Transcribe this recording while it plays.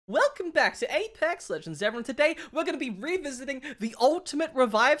Welcome back to Apex Legends, everyone. Today, we're going to be revisiting the Ultimate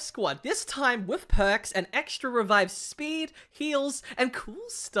Revive Squad, this time with perks and extra revive speed, heals, and cool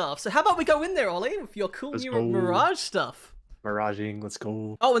stuff. So how about we go in there, Ollie, with your cool new Mirage stuff. Miraging, let's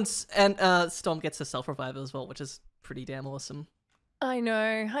go. Oh, and Storm gets a self-revive as well, which is pretty damn awesome. I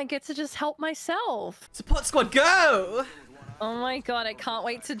know, I get to just help myself. Support squad, go! Oh my god, I can't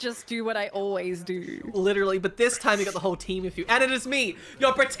wait to just do what I always do. Literally, but this time you got the whole team with you. And it is me,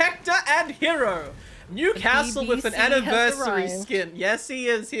 your protector and hero. Newcastle with an anniversary skin. Yes, he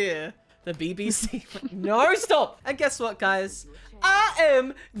is here. The BBC. No, stop! And guess what, guys? I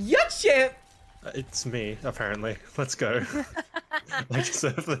am your champ. It's me, apparently. Let's go. Like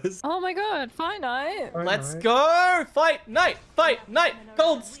surface. Oh my god, fight night. Let's go! Fight night! Fight night!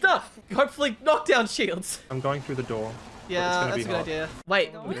 Gold stuff! Hopefully knockdown shields. I'm going through the door. Yeah, that's a good idea.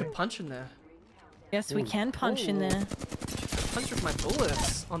 Wait, we could punch in there. Yes, we can punch in there. Punch with my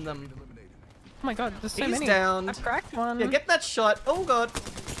bullets on them. Oh my god, there's so many. He's down. I've cracked one. Yeah, get that shot. Oh god.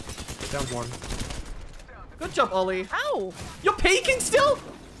 Down one. Good job, Ollie. Ow! You're peeking still?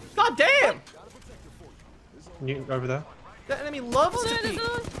 God damn! You over there? That enemy loves to there's peek.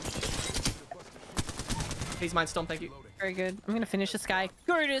 another. He's mine, Stomp, thank you. Very good. I'm gonna finish this guy.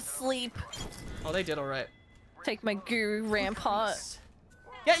 Go to sleep. Oh, they did alright. Take my goo rampart.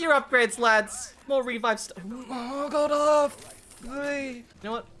 Get your upgrades, lads. More revive stuff. Oh god, off. You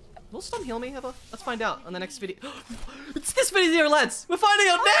know what? Will Stomp heal me ever? Let's find out on the next video. It's this video, lads. We're finding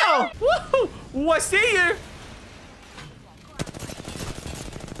out now. Woohoo! Ooh, I see you.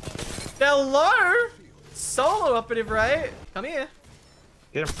 Hello. Solo operative, right? Come here.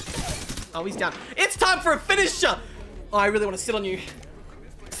 Get him. Oh, he's down. It's time for a finisher. Oh, I really want to sit on you.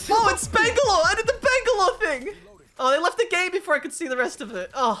 Oh, it's Bangalore! I did the Bangalore thing! Oh, they left the game before I could see the rest of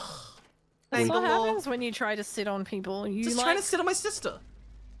it. Oh. That's what happens when you try to sit on people. You just trying to sit on my sister.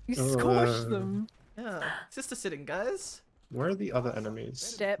 You squash them. Yeah. Sister sitting, guys. Where are the other enemies?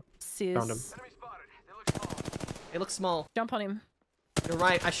 Step, sis. Found him. They look small. Jump on him. You're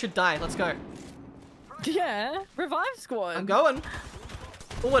right. I should die. Let's go. Yeah. Revive squad. I'm going.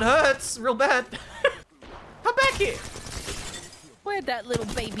 Oh, it hurts. Real bad. Come back here. Where'd that little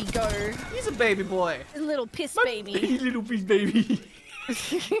baby go? He's a baby boy. A little piss My baby. Little piss baby.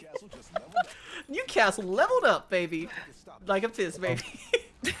 Newcastle leveled up, baby. Like a piss baby.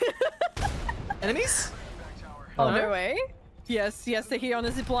 Enemies? Oh, no way. Yes, yes, they're here on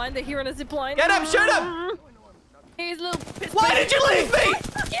a zipline. They're here on a zipline. Get him! Shoot him! He's a little piss Why baby. did you leave me?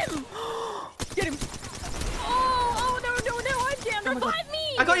 Get him! Get him! Oh, no, I'm down. Revive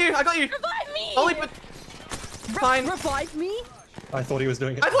me! I got you, I got you. Revive me! Ollie, but... Fine. Revive me? I thought he was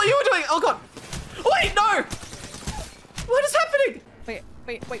doing it. I thought you were doing it! Oh god! Wait, no! What is happening?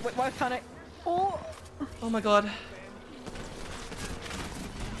 Wait, why can't I? Oh! Oh my god.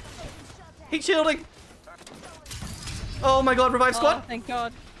 Heat shielding! Oh my god, revive squad! Oh, thank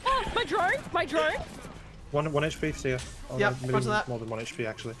god. Oh, my drone! My drone! One HP, see ya. Oh, Yep, no, roger that. more than 1 HP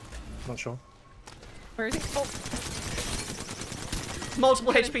actually. Not sure. Where is he? Oh.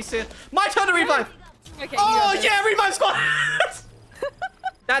 Multiple HPs here. My turn to revive! Okay, Oh yeah, revive squad!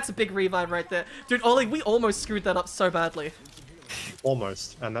 That's a big revive right there. Dude, Ollie, we almost screwed that up so badly.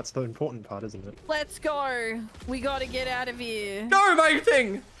 Almost, and that's the important part, isn't it? Let's go. We gotta get out of here. No, my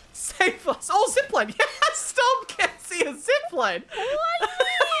thing! Save us! Oh, zipline! Yeah, Storm can't see a zipline! What do you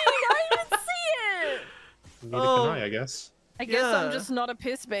mean? I didn't see it! Neither can I guess. I guess Yeah. I'm just not a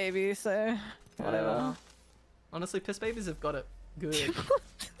piss baby, so whatever. Honestly, piss babies have got it good.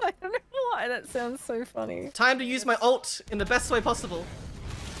 I don't know why that sounds so funny. Time to use my ult in the best way possible.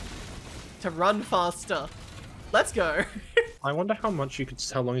 To run faster. Let's go. I wonder how long you could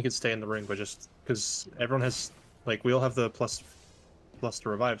stay in the ring, but just because everyone has, like, we all have the plus the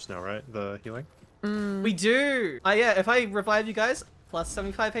revives now, right? The healing. We do. Yeah, if I revive you guys, plus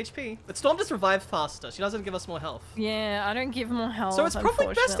 75 HP. But Storm just revives faster. She doesn't give us more health. Yeah, I don't give more health. So it's probably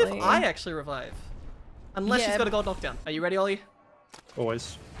best if unfortunately. I actually revive. Unless Yeah. she's got a gold knockdown. Are you ready, Ollie?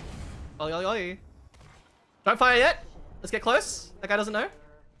 Always. Ollie, Ollie, Ollie. Don't fire yet. Let's get close. That guy doesn't know.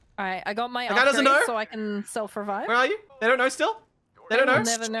 Alright, I got my guy doesn't know? upgrade so I can self-revive. Where are you? They don't know still? They don't know? I'll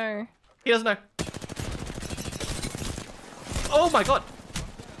never know. He doesn't know. Oh my god.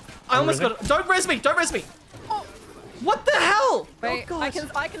 I almost got it. Don't res me. Don't res me. Oh. What the hell? Wait, oh, I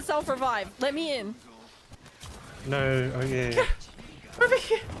can self-revive. Let me in. No, oh yeah. Over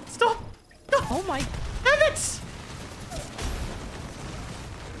here. Stop. No. Oh my. Damn it.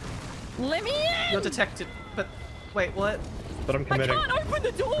 Let me in! You're detected. But wait, what? But I'm I committing. can't open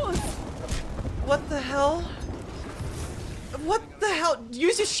the doors! What the hell? What the hell?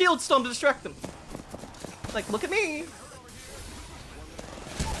 Use your shield, Storm, to distract them. Like, look at me.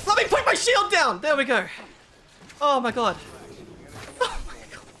 me put my shield down! There we go. Oh my god. Oh my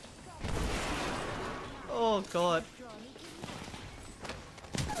god. Oh god.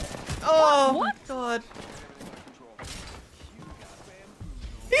 Oh my god.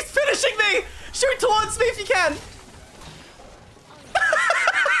 He's finishing me! Shoot towards me if you can!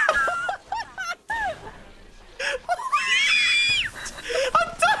 I'm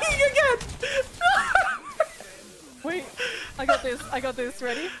dying again! Wait, I got this,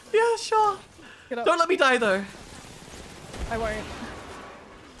 ready? Yeah, sure. Get up. Don't let me die though. I won't.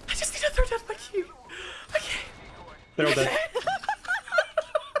 I just need to throw down my cue. Okay. They're all dead.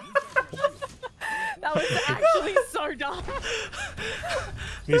 That was actually so dumb.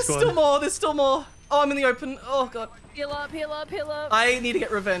 There's still more, there's still more. Oh, I'm in the open. Oh god. Heal up, heal up, heal up. I need to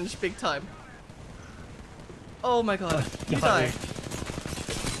get revenge big time. Oh my god. You die.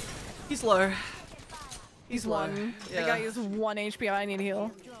 He's low. He's low. One. Yeah. The guy is 1 HP. I need to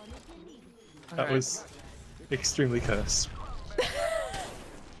heal. That was extremely cursed.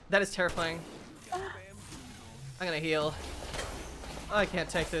 That is terrifying. I'm gonna heal. I can't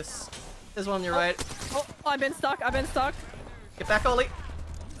take this. There's one on your right. Oh, I've been stuck. I've been stuck. Get back, Ollie.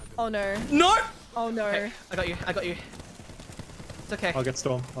 Oh no. No! Oh no. Okay, I got you. I got you. It's okay. I'll get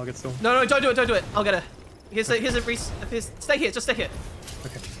Storm. I'll get Storm. No, no, don't do it. Don't do it. I'll get her. Here's a stay here. Just stay here.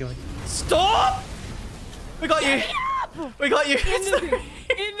 Okay, healing. Stop! We got you. We got you.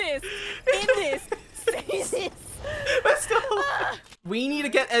 In this. Let's go. We need to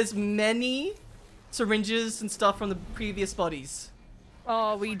get as many syringes and stuff from the previous bodies.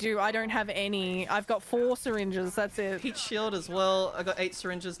 Oh, we do. I don't have any. I've got 4 syringes. That's it. Heat shield as well. I got 8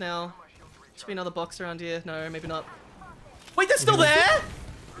 syringes now. Should be another box around here. No, maybe not. Wait, they're still there?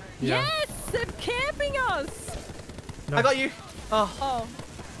 Yeah. Yes, they're camping us. No. I got you. Oh. Oh.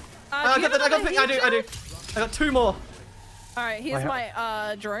 I got that. I do. I got 2 more. All right, here's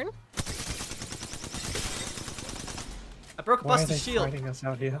my drone. I broke a Why are busted they shield. fighting us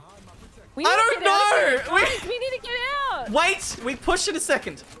out here? We need I to don't get out. know. We need to get out. Wait, we push in a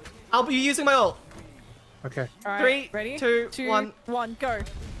second. I'll be using my ult. Okay. All right, 3, ready? 2, 2, 1. 1, go.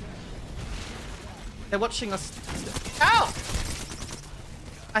 They're watching us. Ow!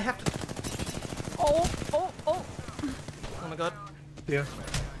 I have to. Oh. Oh my god. Yeah.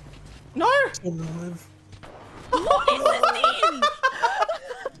 No! Storm alive. What is this team?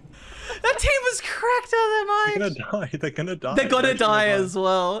 That team was cracked out of their They're mind. gonna die. They're gonna die. They're gonna die as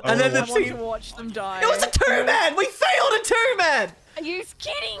well. And then the I want to team. watch them die. It was a 2-man! We failed a 2-man! Are you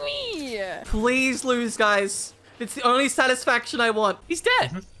kidding me? Please lose, guys. It's the only satisfaction I want. He's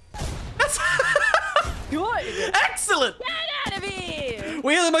dead. That's Good. excellent. Get out of here.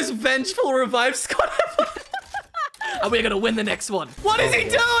 We are the most vengeful revive squad ever. And we're gonna win the next one. What is he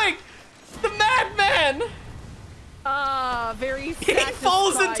doing? The madman! Very He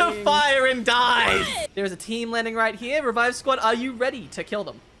falls into fire and dies. There's a team landing right here. Revive squad, are you ready to kill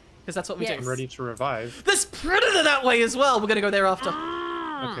them? Because that's what we Yes. I'm do. ready to revive. There's predator that way as well. We're gonna go there after.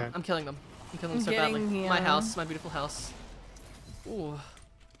 Okay. I'm killing them. I'm killing them so Getting badly. here. My house, my beautiful house. Ooh,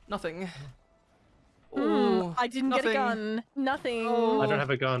 nothing. Ooh, I didn't get a gun. Nothing. Oh. I don't have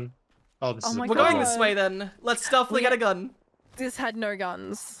a gun. Oh, this Oh is. my We're God. going this way then. Let's stealthily get a gun. This had no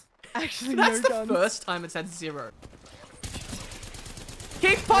guns. Actually, That's no the guns. first time it's had 0.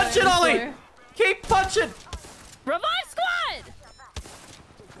 Keep punching, Ollie! so- Keep punching! Revive squad!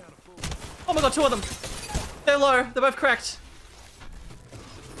 Oh my god, 2 of them. They're low. They're both cracked.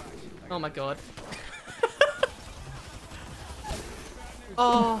 Oh my god.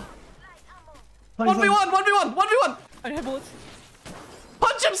 Oh. 1v1, 1v1, 1v1! I don't have bullets.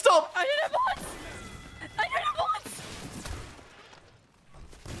 Punch him, stop! I don't have bullets! I don't have bullets!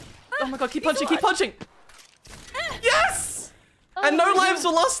 Oh my god, keep He's punching, keep alive. punching! Yes! And no my lives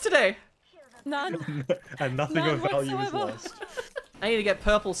were lost today. None. And nothing None of value is whatsoever. lost. I need to get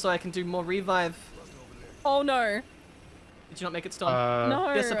purple so I can do more revive. Oh no. Did you not make it, Stomp? No,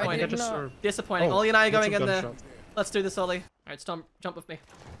 I Disappointing. did not. Disappointing. Oh, Ollie and I are lots going of in there. gunshots. Let's do this, Ollie. Alright, Stomp, jump with me.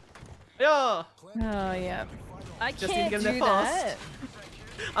 Yeah! Oh yeah. I Just need to can't get in do there fast. that.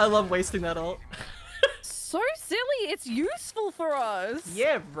 I love wasting that ult. So silly. It's useful for us.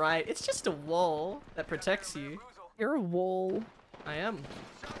 Yeah, right. It's just a wall that protects you. You're a wall. I am.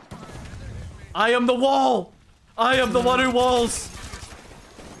 I am the wall! I am the one who walls!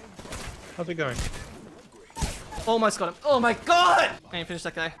 How's it going? Almost got him. Oh my god! I ain't finished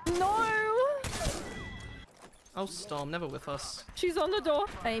that guy. No. Oh, Storm, never with us. She's on the door.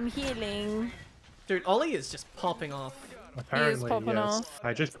 I'm healing. Dude, Ollie is just popping off. Apparently, popping yes. off.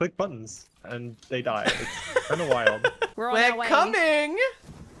 I just click buttons and they die. It's kind of wild. We're on our We're way. coming!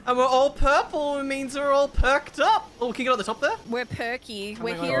 And we're all purple, it means we're all perked up. Oh, can you get on the top there? We're perky. Oh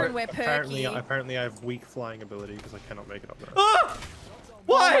We're my here God. and we're perky. Apparently I have weak flying ability because I cannot make it up there. Ah! Oh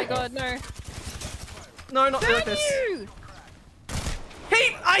Why? my god, no. No, not Burn like this. you!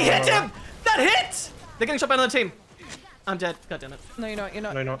 Hey, I hit him! That hit! They're getting shot by another team. I'm dead. God damn it. No, you're not. You're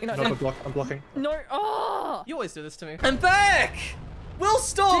not. No, not, You're not. not dead. the block. I'm blocking. No. Oh! You always do this to me. I'm back! Will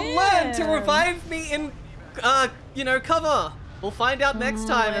Storm learn to Damn. revive me in, you know, cover? We'll find out next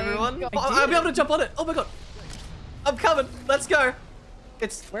time, my everyone. God. Oh, I'll be able to jump on it. Oh my god. I'm coming. Let's go.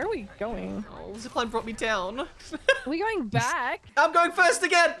 It's... Where are we going? Oh, zipline brought me down. Are we going back? I'm going first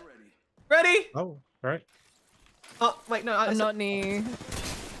again. Ready? Oh, alright. Oh, wait, no. I'm not near.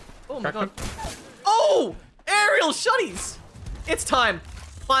 Oh my god. Oh! Aerial shotties! It's time.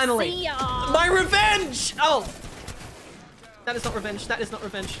 Finally. See ya. My revenge! Oh! That is not revenge. That is not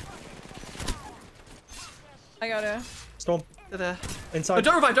revenge. I gotta. Storm. There. Inside. Oh,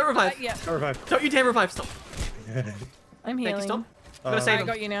 don't revive, don't revive. Yeah. Don't revive. Don't you dare revive, stop. I'm healing. Thank you, Storm. I'm gonna save I him.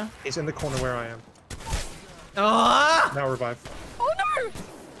 got you now. He's in the corner where I am. Ah! Now revive. Oh no!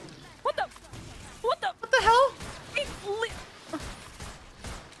 What the? What the? What the hell? It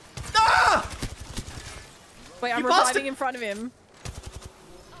Ah! Wait, I'm You bastard! reviving in front of him.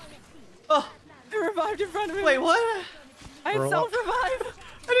 Oh, I revived in front of him. wait, what? I had Roll up. self-revive.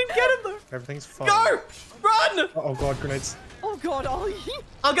 I didn't get him though. Everything's fine. Go! Run! Oh god, grenades. Oh god, Ollie.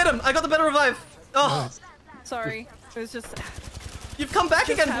 I'll get him. I got the better revive. Oh, Nice. Sorry. It was just... you've come back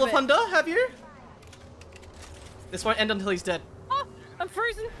Just again, have it. Bluffunda, have you? This won't end until he's dead. Oh, I'm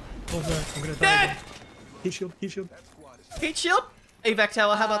frozen. Oh no, I'm gonna die. Dead! Heat shield, heat shield. Heat shield? Evac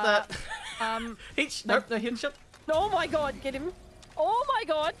tower, how about that? Nope, no heat shield. Oh my god, get him. Oh my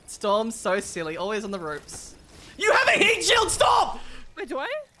god. Storm's so silly, always on the ropes. You have a heat shield, Storm! Wait, do I?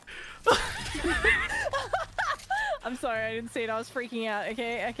 I'm sorry, I didn't see it. I was freaking out.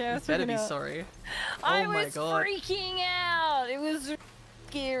 Okay, I was Better freaking be out. sorry. I Oh my was God. freaking out. It was It was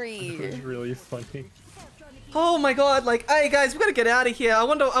scary. really funny. Oh my god, like, hey guys, we gotta get out of here. I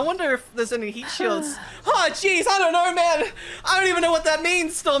wonder if there's any heat shields. Oh jeez, I don't know, man. I don't even know what that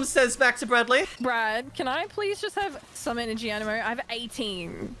means, Storm says back to Bradley. Brad, can I please just have some energy ammo? I have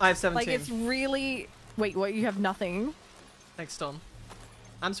 18. I have 17. Like, it's really... Wait, what? You have nothing? Thanks, Storm.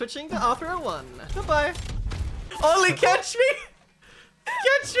 I'm switching to Arthur 01. Goodbye. Ollie, catch me!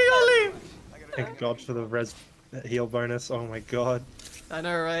 Catch me, Ollie! Thank god for the res heal bonus. Oh my god. I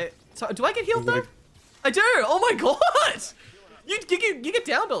know, right? So, do I get healed We're though? gonna- I do! Oh my god! You get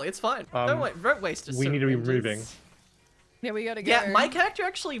down, Billy. It's fine. Don't waste it. We need to be moving. Yeah, we gotta go. Yeah, my character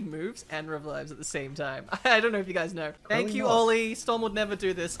actually moves and revives at the same time. I don't know if you guys know. Thank Really you, not. Ollie. Storm would never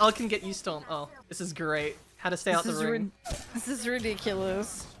do this. I can get you, Storm. Oh, this is great. How to stay out the ring. This is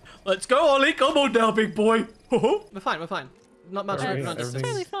ridiculous. Let's go, Ollie. Come on now, big boy. We're fine. We're fine. Not much. Everything- Not It's distance.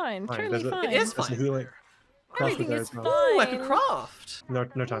 totally fine. Fine, Totally there's a- fine. It is There's a fine. healing. Craft Everything there is as well. Ooh, I could fine. craft.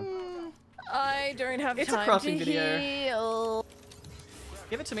 No time. I don't have It's a time crafting to video. heal.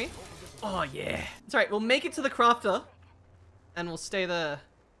 Give it to me. Oh yeah. It's alright. We'll make it to the crafter, and we'll stay there.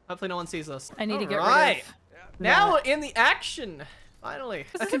 Hopefully, no one sees us. I need to get Alright. rid of... Now we're in the action. Finally,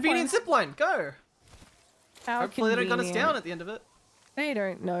 This a is a convenient zipline. Go. How Hopefully, they don't gun us convenient. down at the end of it. They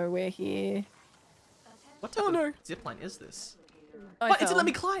don't know we're here. What type of zipline is this? I What? It fell. didn't let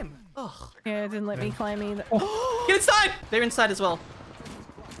me climb. Ugh. Yeah, it didn't let me climb either. Get inside! They're inside as well.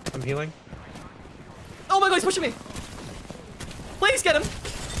 I'm healing. Oh my god, he's pushing me. Please get him.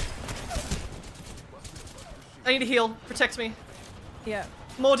 I need to heal. Protect me. Yeah,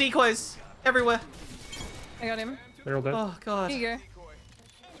 More decoys everywhere. I got him. They're all dead. Oh god. Here you go.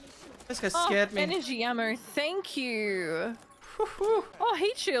 This guy Oh, scared me. energy ammo. Thank you. Whew, whew. Oh,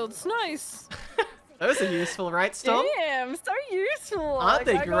 heat shields. Nice. Those are useful, right, Storm? Damn, so useful. Aren't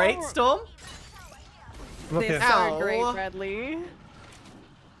they Like, I great, got- Storm? I'm up They're here. so Ow. great, Bradley.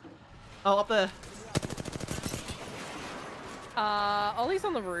 Oh, up there. Ollie's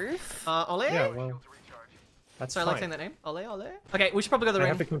on the roof. Ole? Yeah, well. That's Sorry, I fine. like saying that name. Ole, Ole. Okay, we should probably go to the I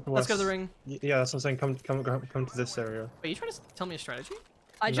ring. have to come to Let's go us. to the ring. Yeah, that's what I'm saying. Come to this area. Wait, you trying to tell me a strategy?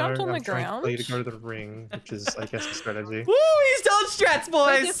 I jumped No, on the I'm trying ground. to tell you to go to the ring, which is, I guess, a strategy. Woo! He's telling strats, boys!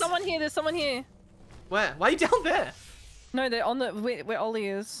 Wait, there's someone here. There's someone here. Where? Why are you down there? No, they're on the where Ollie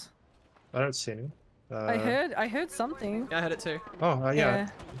is. I don't see any. I heard something. Yeah, I heard it too. Oh, yeah.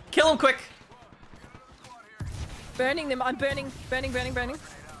 Kill him quick! Burning them. I'm burning.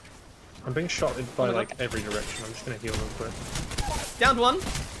 I'm being shot by, my like, every direction. I'm just gonna heal real quick. Downed one.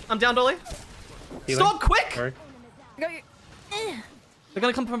 I'm downed, Ollie. Healing. Stop quick! Sorry. I got you. They're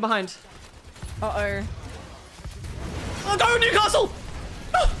gonna come from behind. Uh-oh. Oh, go, Newcastle!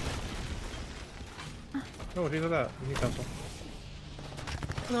 Oh, what do you do that? Newcastle.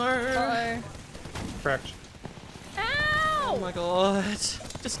 No. Uh-oh. Cracked. Ow! Oh my god.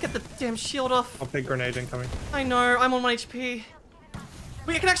 Just get the damn shield off. Oh, big grenade incoming. I know, I'm on 1 HP.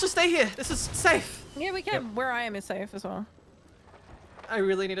 We can actually stay here. This is safe. Yeah, we can. Where I am is safe as well. I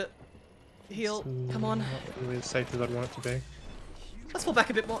really need it. Heal. Come on. Not really as safe as I'd want it to be. Let's fall back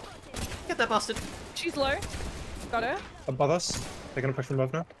a bit more. Get that bastard. She's low. Got her. Above us. They're gonna push from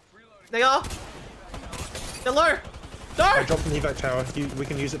above now. They are. They're low. No! I dropped an evac tower. We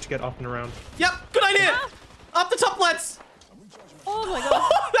can use it to get up and around. Yep, good idea. Ah! Up the top, let's. Oh my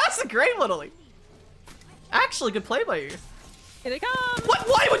god. That's a great one, Ollie. Actually, good play by you. Here they come. What?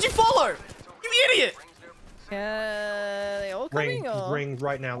 Why would you follow? You idiot. They all Ring, coming or? ring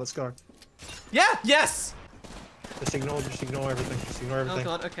right now. Let's go. Yeah. Yes. Just ignore everything. Just ignore Oh everything.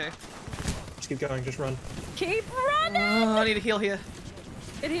 god. Okay. Just keep going. Just run. Keep running. Oh, I need to heal here.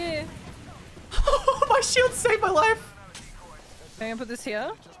 Get here. My shield saved my life. I'm gonna put this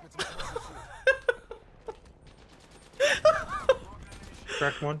here.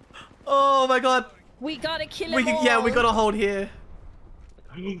 Cracked one. Oh my god. We gotta kill him all. Yeah, we gotta hold here.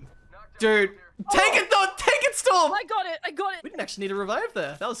 Dude, take it though. Take it, Storm. I got it. I got We it. didn't actually need a revive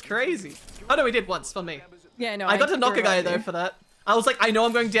there. That was crazy. Oh no, we did once for me. Yeah, no. I got to knock a guy revived though you. for that. I was like, I know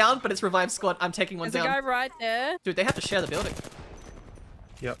I'm going down, but it's revive squad. I'm taking one There's down. a guy right there. Dude, they have to share the building.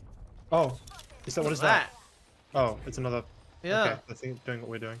 Yep. Oh. What is that? Oh, it's another. Yeah. Okay, I think it's doing what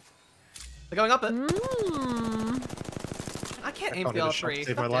we're doing. They're going up it. Mmm. I can't I aim can't for hit a shot L3. to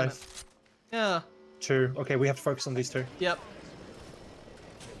save God my damn it. life. Yeah. 2. Okay, we have to focus on these 2. Yep.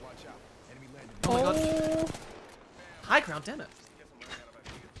 Oh my god. Oh. High ground, damn it.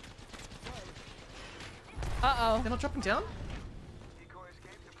 Uh-oh. They're not dropping down?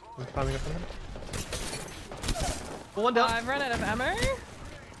 I'm climbing up on him. One down. I've run out of ammo.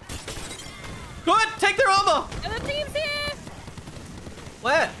 Good! Take their armor! And the team's here!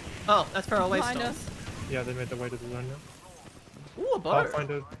 Where? Oh, that's far away Behind still. us. Yeah, they made their way to the zone now. Ooh, a bow.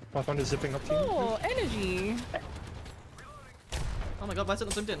 Pathfinder zipping up to you. Oh, energy. Oh my god, why is it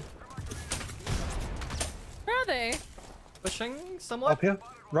not zoomed in? Where are they? Pushing somewhat? Up here.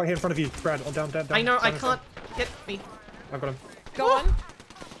 Right here in front of you. Brad, oh, down. I know, I down, can't get me. I've got him. Go on.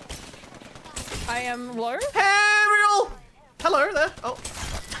 I am low. Ariel! Hello there. Oh.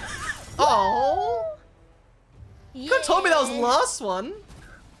 Oh. You could have told me that was the last one.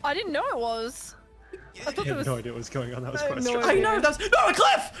 I didn't know it was. I thought I there had was. no idea what was going on. That was I quite had no strange. I know, that was. No, a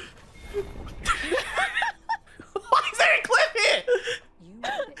cliff! Why is there a cliff here?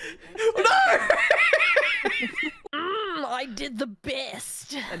 No! I did the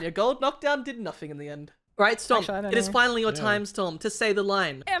best. And your gold knockdown did nothing in the end. Right, Storm. Actually, I don't It is know. finally your Yeah. time, Storm, to say the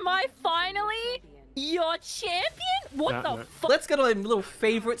line. Am I finally your champion? What No, the no. fuck? Let's go to my little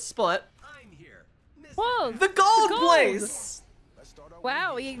favorite spot. Whoa, The gold gold. place!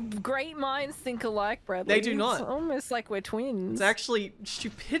 Wow, great minds think alike, Bradley. They do not. It's almost like we're twins. It's actually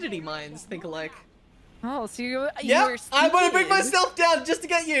stupidity minds think alike. Oh, so you're Yep, I'm gonna bring stupid. myself down just to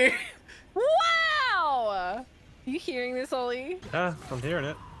get you. Wow! You hearing this, Ollie? Yeah, I'm hearing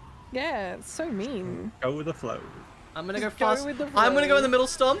it. Yeah, it's so mean. Go with the flow. I'm gonna go Just go fast. with the I'm gonna go in flow. the middle,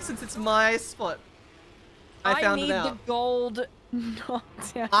 Storm, since it's my spot. I found need it out. the gold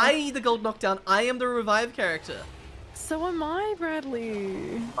knockdown. I need the gold knockdown. I am the revive character. So am I,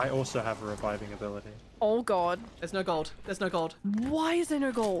 Bradley. I also have a reviving ability. Oh god. There's no gold. There's no gold. Why is there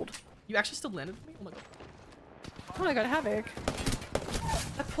no gold? You actually still landed with me? Oh my god. Oh my god, Havoc.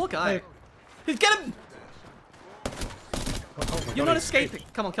 That poor guy. Get him! Oh my You're God, not he escaped.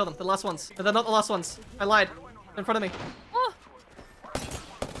 escaping. Come on, kill them. They're the last ones. They're not the last ones. I lied. They're in front of me. Oh,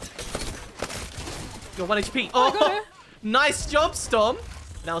 You're 1 HP. I got Oh, her. nice job, Storm.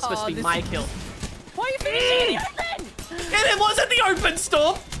 That was supposed Oh, to be this my is- kill. why are you finishing in the open? And it wasn't the open,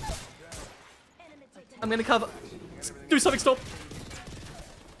 Storm! I'm gonna cover. Do something, Storm.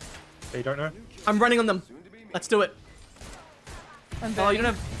 You don't know? I'm running on them. Let's do it. I'm Oh, burning. you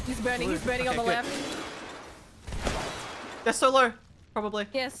don't have. He's burning. He's burning on the Okay, good. left. They're so low. Probably.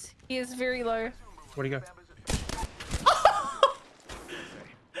 Yes, he is very low. Where'd he go?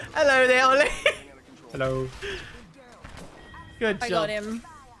 Hello there, Ollie. Hello. Good I job. got him.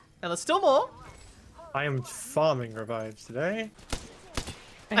 Now there's still more. I am farming revives today.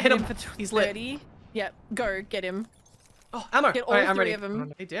 I hit him. for He's lit. 30. Yep, go get him. Oh, ammo. Get all Alright, I'm three ready. of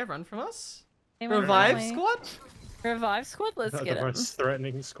them. They dare run from us. Anyone Revive friendly? squad? Revive squad. Let's The get him. most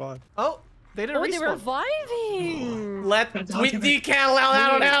threatening squad. Oh, they did a Oh, they're respawn. reviving. Let That's we can't allow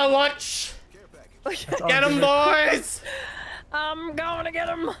that on our watch. Get them, boys. I'm going to get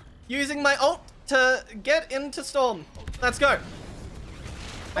him. Using my ult to get into Storm. Let's go.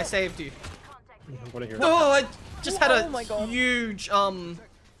 I saved you. What a hero. Oh, I just had Oh my a God. huge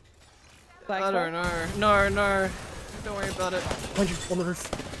Like, I don't know. No, no. Don't worry about it. Behind you, on the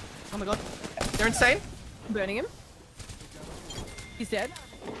roof. Oh my god. They're insane. Burning him. He's dead.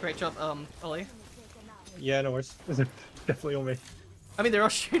 Great job, Ollie. Yeah, no worries. Definitely on me. I mean, they're all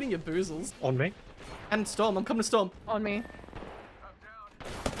shooting your boozles. On me? And Storm, I'm coming to Storm. On me.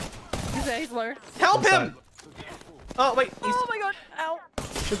 He's there, he's low. Help One him! Oh, wait. He's... Oh my god, ow.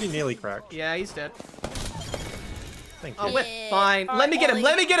 Should be nearly cracked. Yeah, he's dead. Thank you. Oh, we're fine. All Let me right, get him. Ollie.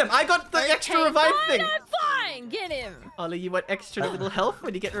 Let me get him. I got the extra revive fine, thing. I'm fine. Get him. Ollie, you want extra little health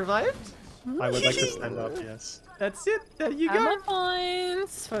when you get revived? I would like to stand up, yes. That's it. There you I'm go. on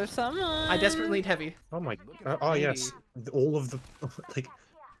points for someone. I desperately need heavy. Oh my, oh yes. All of the, like,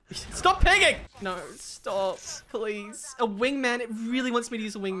 Stop pinging! No, stop, please. A wingman. It really wants me to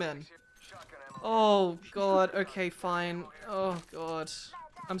use a wingman. Oh god. Okay, fine. Oh god.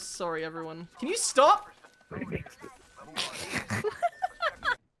 I'm sorry, everyone. Can you stop?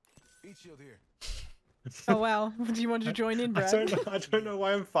 Oh wow. Do you want to join in, Brad? I don't know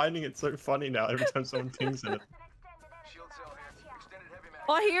why I'm finding it so funny now every time someone pings in it.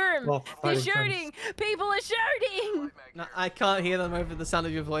 I hear him. Oh, They're fighting friends. shooting. People are shooting. No, I can't hear them over the sound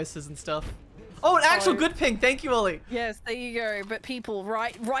of your voices and stuff. Oh, an actual good ping. Thank you, Ollie. Yes, there you go. But people,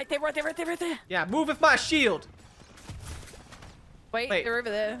 right there. Yeah, move with my shield. Wait, Wait. they're over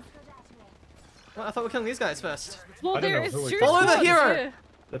there. Well, I thought we were killing these guys first. Well, I don't there know is who we two killed. Follow the squads, hero. yeah.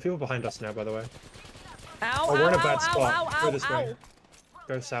 There are people behind us now, by the way. Ow, Oh, we're in a ow, bad ow, spot. ow, Go ow, this ow. way.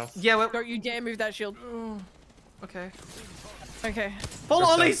 Go south. Yeah, well, Don't you dare move that shield. okay. Okay. Follow Go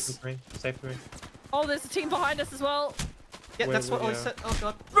south Ollie's. with me. Safe with me. Oh, there's a team behind us as well. Yeah, Wait, that's what wait, Ollie yeah. said. Oh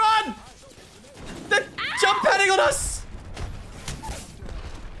god. Run! They're jump padding on us!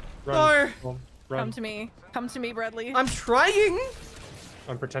 Run. No. Come on, run. Come to me. Come to me, Bradley. I'm trying.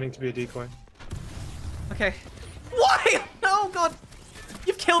 I'm pretending to be a decoy. Okay. Why? Oh god.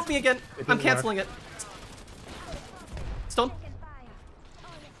 You've killed me again. It I'm didn't canceling it. Stone.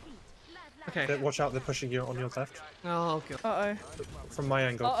 Okay. Watch out, they're pushing you on your left. Oh god. Uh-oh. From my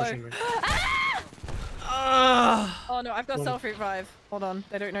angle, pushing me. Oh no, I've got self-revive. Hold on,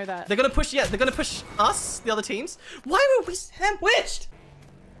 they don't know that. They're gonna push. Yeah, they're gonna push us, the other teams. Why were we sandwiched?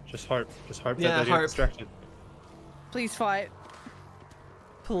 Just hope Yeah, that they get hope. distracted. Please fight.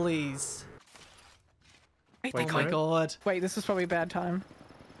 Please. Wait, Oh my sorry? god. Wait, this was probably a bad time.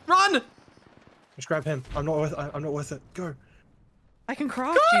 Run! Just grab him. I'm not worth it. Go. I can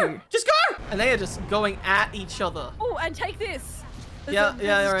craft Go! you. Just go! And they are just going at each other. Oh, and take this. There's Yeah, a-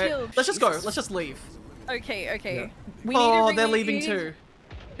 yeah, there's a alright. shield. Let's just go. Jesus. Let's just leave. Okay, okay. Yeah. We need to Oh, bring they're the- leaving we need- too.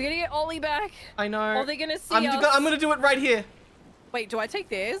 We're gonna get Ollie back. I know. Or they're gonna see I'm us. gonna do it right here. Wait, do I take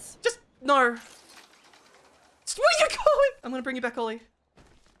theirs? Just no. Where are you going? I'm gonna bring you back, Ollie.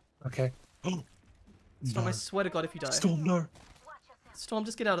 Okay. Oh. Storm, No. I swear to God, if you die. Storm, no. Storm,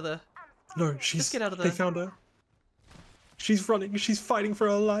 just get out of there. No, she's. get out of They there. found her. She's running. She's fighting for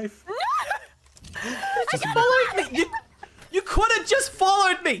her life. Just followed me. You could have just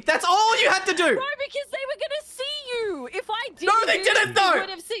followed me. That's all you had to do. No, because they were gonna see you. If I didn't, No, they didn't, though. They would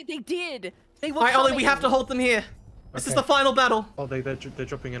have seen. They did. They were. All right, Ollie, we coming. have to hold them here. This is Okay. the final battle. Oh, they're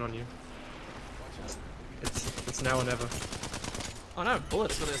dropping in on you. It's now or never. Oh no,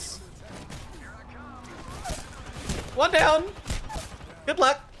 bullets for this. One down. Good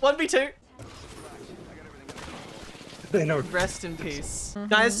luck. 1v2. They know. Rest in peace.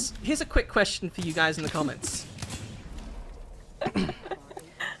 Guys, here's a quick question for you guys in the comments.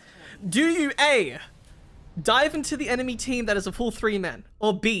 Do you A, dive into the enemy team that is a full 3-man,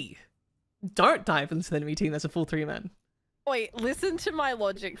 or B, don't dive into the enemy team that's a full 3-man? Wait, listen to my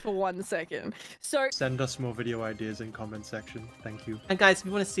logic for 1 second. So, Send us more video ideas in comment section. Thank you. And guys, if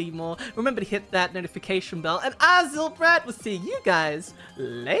you want to see more, remember to hit that notification bell. And I, Zylbrad, will see you guys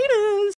later.